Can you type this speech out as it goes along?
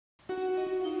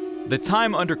The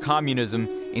time under communism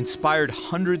inspired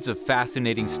hundreds of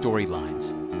fascinating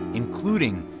storylines,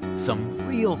 including some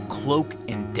real cloak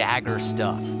and dagger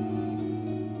stuff.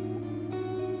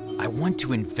 I want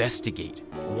to investigate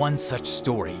one such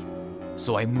story,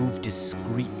 so I moved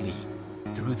discreetly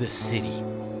through the city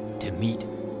to meet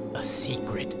a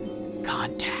secret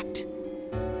contact.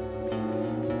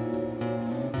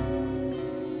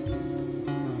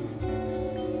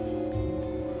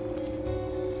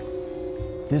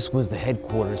 This was the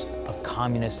headquarters of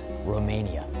communist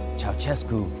Romania.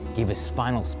 Ceausescu gave his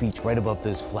final speech right above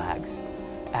those flags.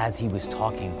 As he was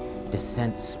talking,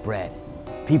 dissent spread.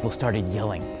 People started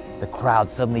yelling, the crowd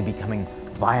suddenly becoming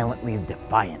violently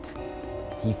defiant.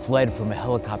 He fled from a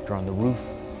helicopter on the roof,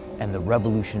 and the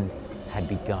revolution had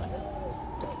begun.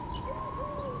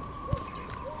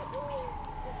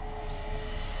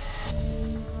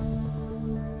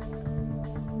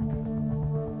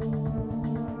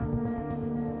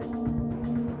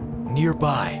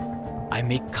 Nearby, I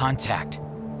make contact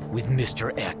with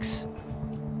Mr. X.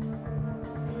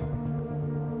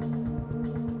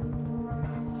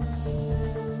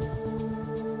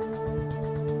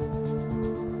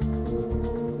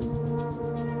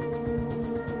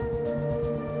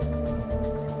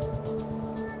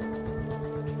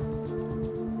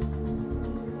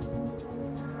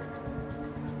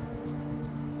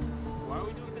 Why are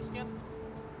we doing this again?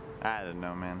 I don't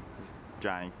know, man. It's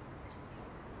Johnny.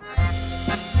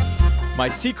 My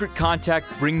secret contact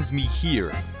brings me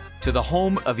here, to the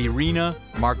home of Irina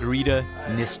Margarita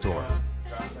Nestor,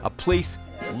 a place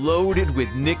loaded with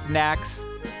knickknacks,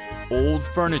 old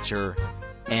furniture,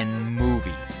 and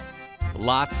movies.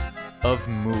 Lots of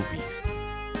movies.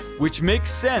 Which makes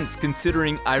sense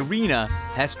considering Irina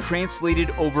has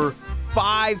translated over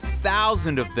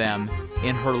 5,000 of them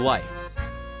in her life.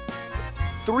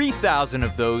 3,000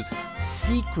 of those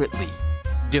secretly,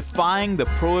 defying the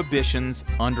prohibitions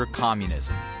under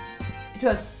communism. It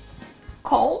was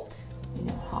cold in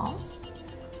your house,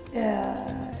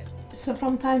 so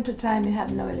from time to time you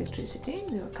had no electricity,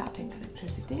 they were cutting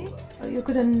electricity. You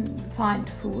couldn't find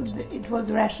food, it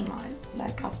was rationalized,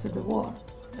 like after the war.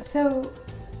 So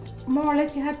more or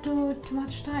less you had too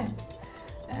much time,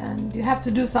 and you have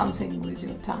to do something with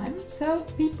your time. So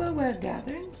people were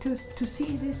gathering to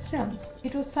see these films.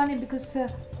 It was funny because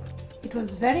it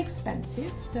was very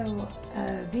expensive, so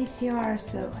VCR,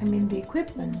 so I mean the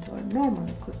equipment or normal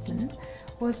equipment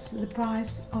was the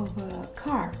price of a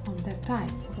car on that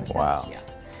time. Wow.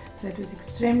 So it was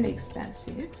extremely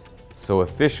expensive. So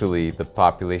officially, the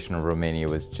population of Romania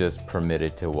was just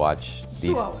permitted to watch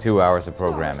these 2 hours of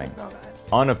programming.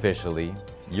 Unofficially,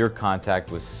 your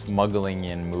contact was smuggling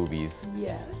in movies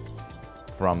Yes.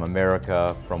 from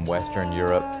America, from Western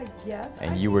Europe, Yes.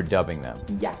 and you were dubbing them.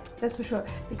 Yeah, that's for sure,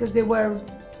 because there were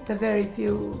the very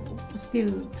few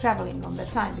still traveling on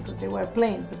that time, because there were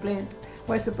planes. The planes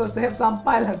were supposed to have some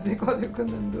pilots, because you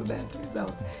couldn't do that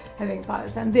without having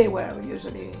pilots, and they were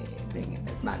usually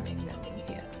smuggling them in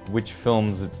here. Which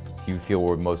films do you feel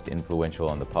were most influential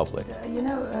on the public?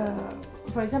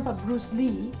 For example, Bruce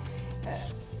Lee,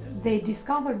 they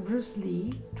discovered Bruce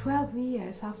Lee 12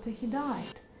 years after he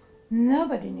died.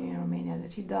 Nobody knew in Romania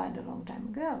that he died a long time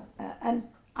ago. And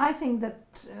I think that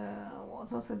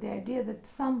was also the idea that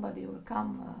somebody will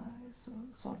come,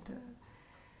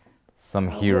 Some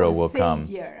hero will come.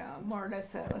 More or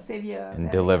less a savior. And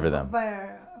deliver them.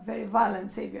 Very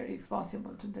violent savior, if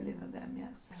possible, to deliver them,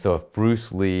 yes. So if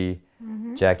Bruce Lee,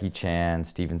 Jackie Chan,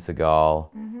 Steven Seagal,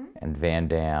 and Van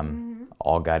Damme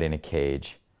all got in a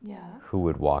cage, who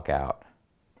would walk out?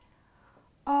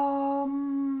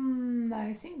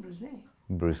 I think Bruce Lee.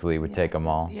 Bruce Lee would take them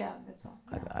all? Yeah, that's all.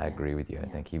 I agree with you. I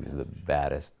think he was the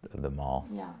baddest of them all.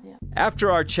 Yeah.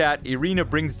 After our chat, Irina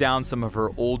brings down some of her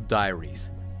old diaries,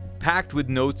 packed with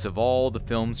notes of all the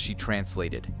films she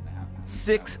translated.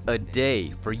 6 a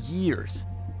day for years.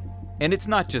 And it's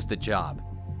not just a job.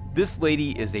 This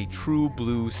lady is a true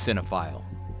blue cinephile.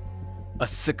 A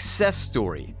success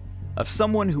story of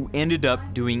someone who ended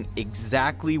up doing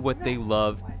exactly what they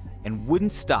love and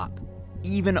wouldn't stop,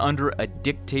 even under a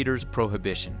dictator's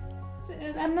prohibition.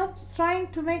 I'm not trying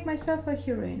to make myself a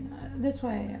heroine. That's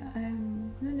why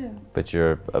I'm. No. But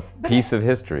you're a piece of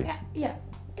history. Yeah.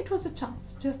 It was a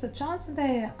chance, just a chance, and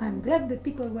I'm glad that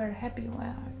people were happy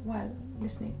while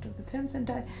listening to the films, and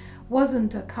I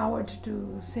wasn't a coward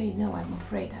to say, no, I'm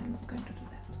afraid, I'm not going to do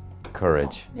that.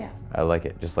 Courage. Yeah. I like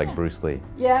it, just like Bruce Lee.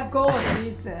 Yeah, of course.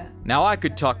 It's, Now I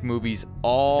could talk movies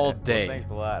all day, Well, thanks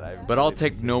a lot. but I'll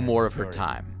take no more of her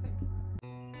time.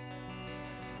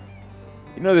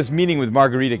 You know, this meeting with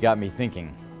Margarita got me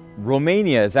thinking.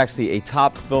 Romania is actually a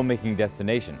top filmmaking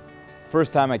destination.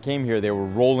 First time I came here, they were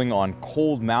rolling on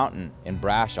Cold Mountain in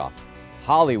Brasov.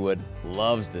 Hollywood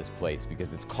loves this place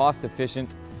because it's cost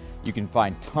efficient, you can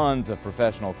find tons of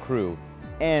professional crew,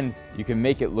 and you can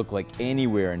make it look like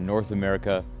anywhere in North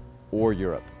America or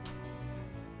Europe.